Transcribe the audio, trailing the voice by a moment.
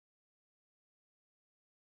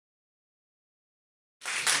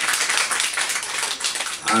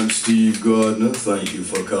I'm Steve Gardner. Thank you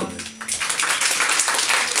for coming.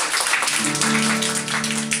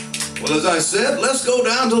 Well, as I said, let's go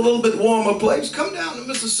down to a little bit warmer place. Come down to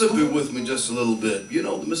Mississippi with me just a little bit. You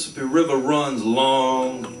know, the Mississippi River runs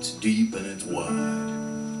long, it's deep, and it's wide.